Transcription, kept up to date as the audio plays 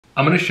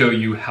I'm going to show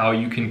you how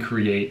you can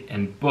create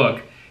and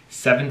book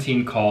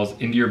 17 calls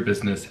into your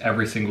business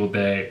every single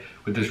day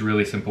with this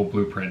really simple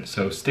blueprint.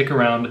 So stick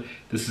around.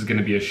 This is going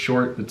to be a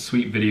short but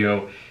sweet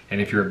video. And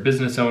if you're a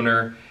business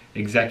owner,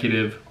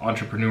 executive,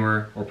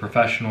 entrepreneur, or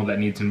professional that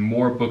needs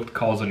more booked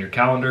calls on your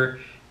calendar,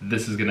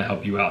 this is going to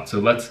help you out. So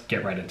let's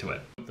get right into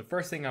it. The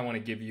first thing I want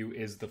to give you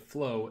is the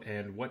flow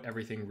and what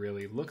everything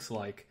really looks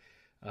like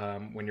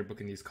when you're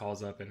booking these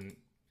calls up and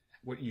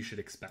what you should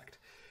expect.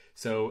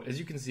 So as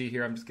you can see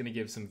here, I'm just going to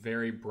give some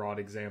very broad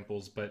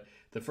examples, but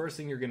the first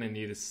thing you're going to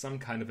need is some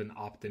kind of an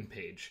opt-in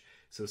page.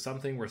 So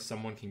something where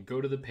someone can go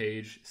to the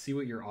page, see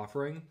what you're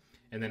offering,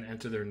 and then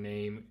enter their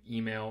name,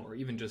 email, or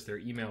even just their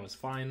email is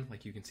fine,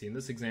 like you can see in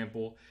this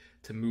example,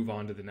 to move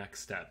on to the next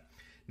step.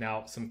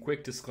 Now, some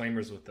quick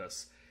disclaimers with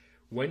this.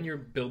 When you're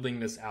building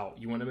this out,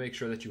 you want to make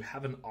sure that you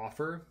have an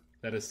offer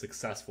that is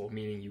successful,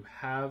 meaning you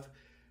have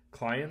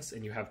clients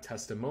and you have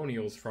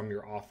testimonials from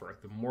your offer.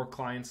 The more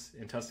clients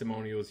and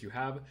testimonials you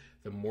have,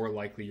 the more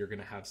likely you're going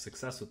to have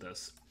success with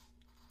this.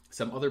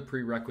 Some other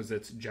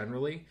prerequisites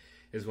generally,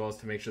 as well as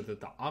to make sure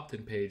that the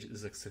opt-in page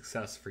is a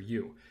success for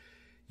you.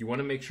 You want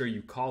to make sure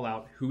you call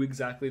out who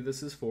exactly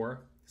this is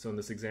for. So in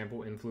this example,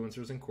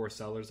 influencers and course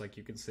sellers, like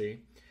you can see,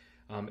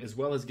 as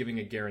well as giving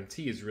a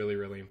guarantee is really,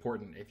 really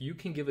important. If you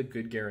can give a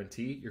good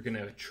guarantee, you're going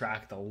to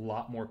attract a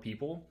lot more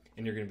people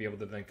and you're going to be able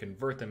to then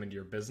convert them into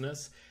your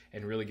business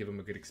and really give them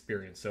a good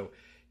experience. So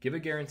give a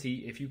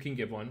guarantee if you can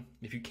give one.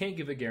 If you can't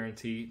give a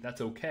guarantee,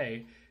 that's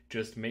okay.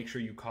 Just make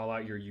sure you call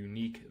out your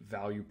unique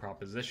value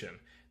proposition.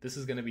 This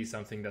is going to be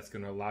something that's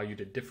going to allow you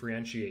to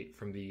differentiate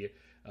from the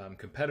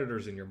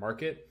competitors in your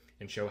market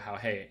and show how,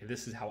 hey,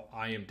 this is how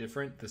I am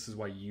different. This is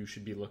why you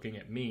should be looking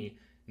at me,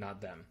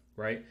 not them,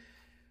 right?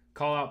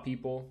 Call out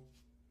people,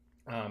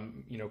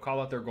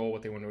 call out their goal,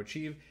 what they want to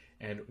achieve,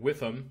 and with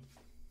them,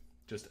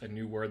 just a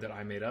new word that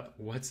I made up,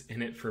 what's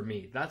in it for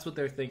me? That's what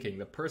they're thinking.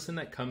 The person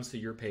that comes to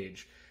your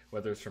page,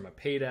 whether it's from a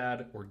paid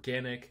ad,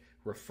 organic,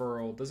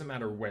 referral, doesn't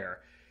matter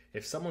where.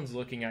 If someone's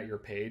looking at your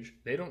page,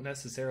 they don't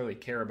necessarily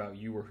care about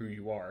you or who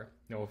you are,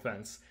 no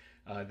offense.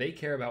 They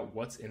care about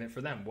what's in it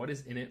for them. What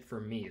is in it for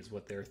me is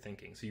what they're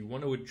thinking. So you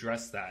want to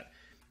address that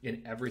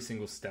in every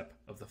single step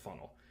of the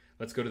funnel.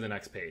 Let's go to the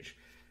next page,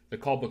 the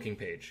call booking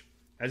page.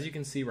 As you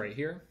can see right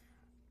here,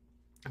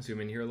 zoom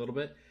in here a little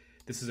bit.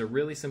 This is a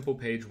really simple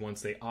page.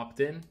 Once they opt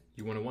in,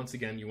 you want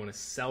to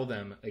sell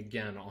them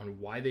again on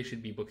why they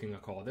should be booking a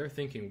call. They're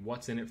thinking,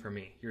 what's in it for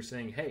me? You're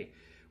saying, hey,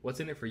 what's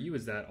in it for you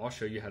is that I'll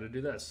show you how to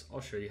do this.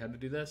 I'll show you how to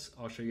do this.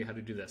 I'll show you how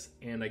to do this.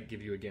 And I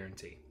give you a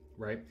guarantee,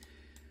 right?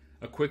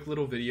 A quick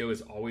little video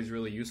is always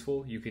really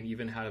useful. You can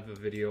even have a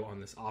video on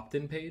this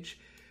opt-in page,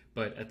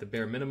 but at the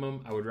bare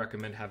minimum, I would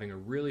recommend having a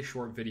really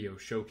short video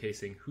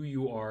showcasing who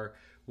you are,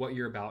 what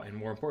you're about, and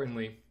more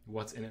importantly,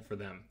 what's in it for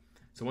them.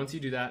 So once you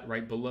do that,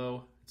 right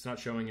below, it's not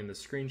showing in the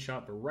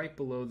screenshot, but right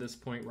below this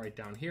point right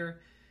down here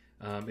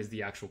is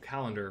the actual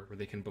calendar where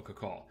they can book a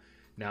call.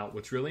 Now,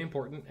 what's really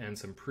important and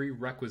some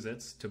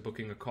prerequisites to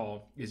booking a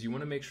call is you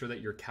want to make sure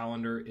that your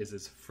calendar is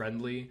as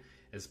friendly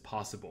as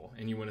possible.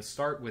 And you want to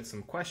start with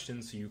some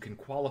questions so you can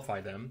qualify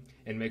them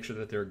and make sure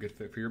that they're a good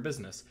fit for your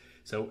business.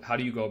 So how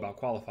do you go about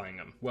qualifying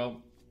them?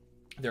 Well,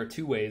 there are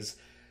two ways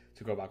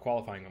to go about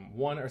qualifying them.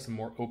 One are some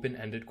more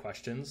open-ended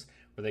questions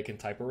where they can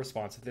type a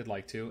response if they'd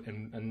like to,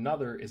 and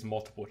another is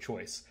multiple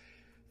choice.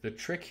 The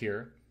trick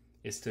here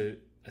is to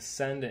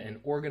ascend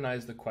and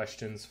organize the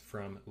questions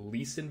from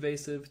least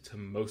invasive to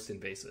most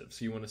invasive.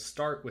 So you want to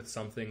start with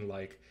something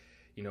like,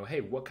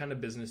 hey, what kind of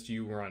business do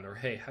you run? Or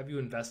hey, have you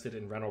invested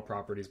in rental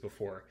properties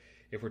before?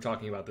 If we're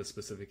talking about this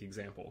specific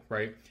example,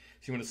 right?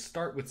 So you want to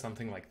start with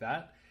something like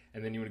that,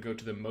 and then you want to go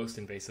to the most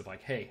invasive,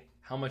 like, hey,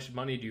 how much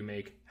money do you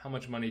make? How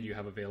much money do you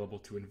have available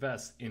to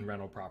invest in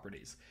rental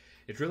properties?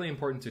 It's really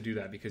important to do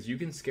that because you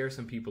can scare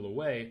some people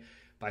away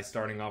by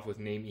starting off with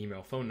name,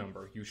 email, phone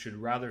number. You should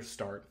rather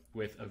start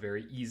with a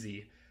very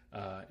easy,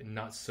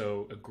 not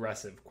so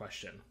aggressive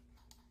question.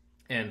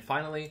 And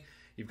finally,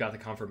 you've got the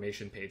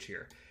confirmation page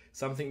here.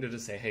 Something to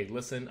just say, hey,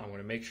 listen, I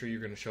want to make sure you're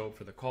going to show up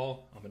for the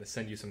call. I'm going to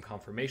send you some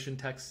confirmation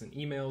texts and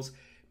emails.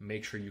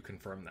 Make sure you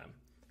confirm them.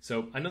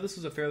 So I know this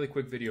was a fairly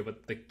quick video,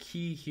 but the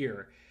key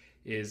here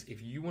is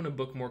if you want to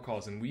book more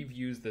calls, and we've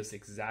used this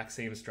exact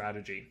same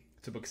strategy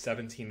to book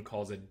 17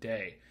 calls a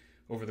day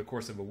over the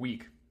course of a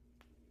week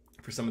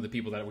for some of the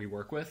people that we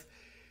work with,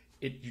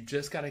 you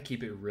just got to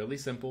keep it really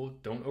simple.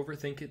 Don't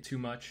overthink it too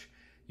much.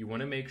 You want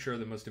to make sure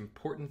the most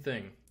important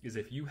thing is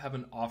if you have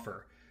an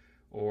offer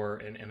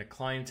and a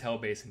clientele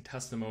base and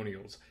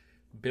testimonials,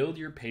 build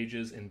your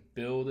pages and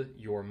build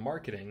your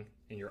marketing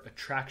and your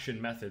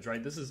attraction methods,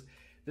 right?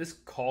 This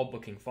call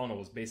booking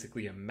funnel is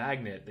basically a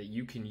magnet that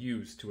you can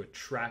use to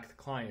attract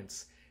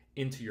clients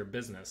into your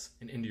business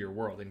and into your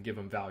world and give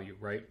them value,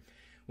 right?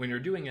 When you're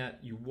doing that,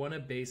 you want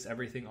to base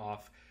everything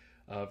off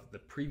of the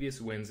previous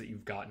wins that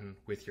you've gotten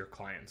with your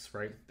clients,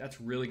 right? That's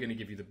really going to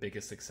give you the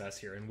biggest success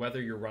here. And whether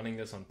you're running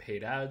this on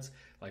paid ads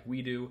like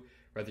we do,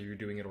 whether you're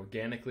doing it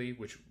organically,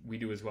 which we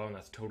do as well, and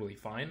that's totally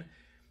fine,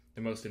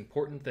 the most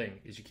important thing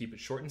is you keep it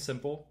short and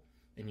simple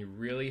and you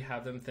really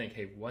have them think,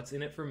 hey, what's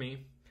in it for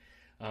me?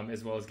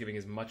 as well as giving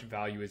as much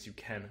value as you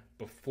can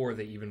before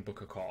they even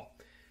book a call.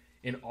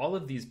 In all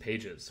of these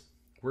pages,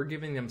 we're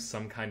giving them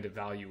some kind of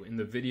value. In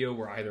the video,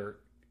 we're either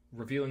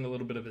revealing a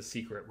little bit of a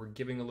secret, we're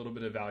giving a little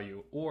bit of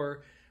value,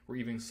 or we're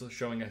even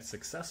showing a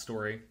success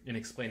story and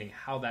explaining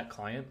how that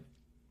client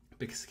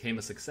became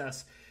a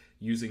success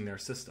using their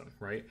system,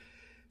 right?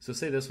 So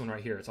say this one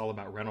right here, it's all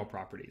about rental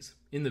properties.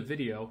 In the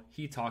video,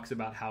 he talks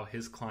about how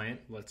his client,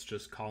 let's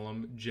just call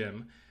him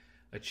Jim,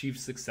 achieved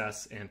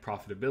success and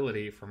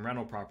profitability from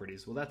rental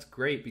properties. Well, that's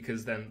great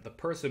because then the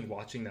person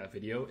watching that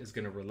video is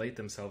going to relate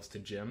themselves to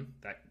Jim,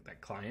 that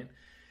client,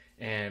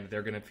 and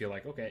they're going to feel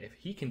like, okay, if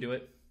he can do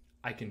it,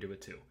 I can do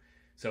it too.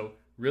 So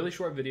really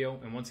short video.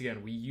 And once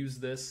again, we use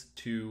this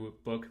to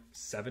book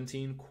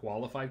 17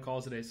 qualified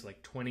calls a day. So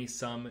like 20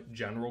 some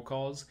general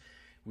calls.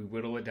 We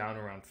whittle it down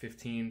around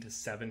 15 to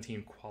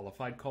 17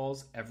 qualified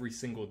calls every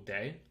single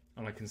day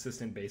on a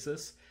consistent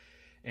basis.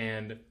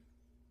 And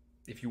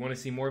if you want to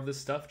see more of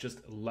this stuff, just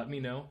let me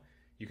know.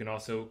 You can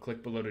also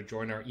click below to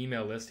join our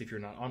email list if you're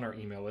not on our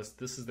email list.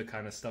 This is the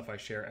kind of stuff I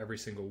share every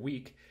single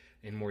week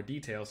in more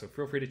detail. So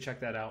feel free to check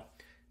that out.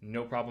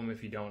 No problem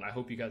if you don't. I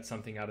hope you got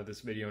something out of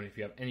this video, and if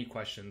you have any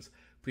questions,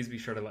 please be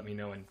sure to let me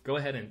know, and go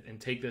ahead and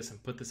take this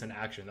and put this in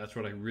action. That's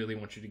what I really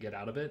want you to get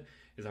out of it,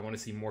 is I want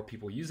to see more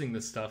people using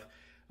this stuff,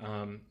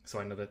 so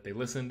I know that they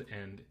listened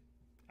and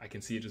I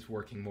can see it just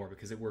working more,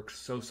 because it works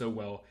so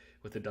well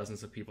with the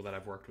dozens of people that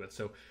I've worked with.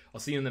 So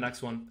I'll see you in the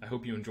next one. I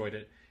hope you enjoyed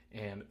it,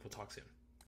 and we'll talk soon.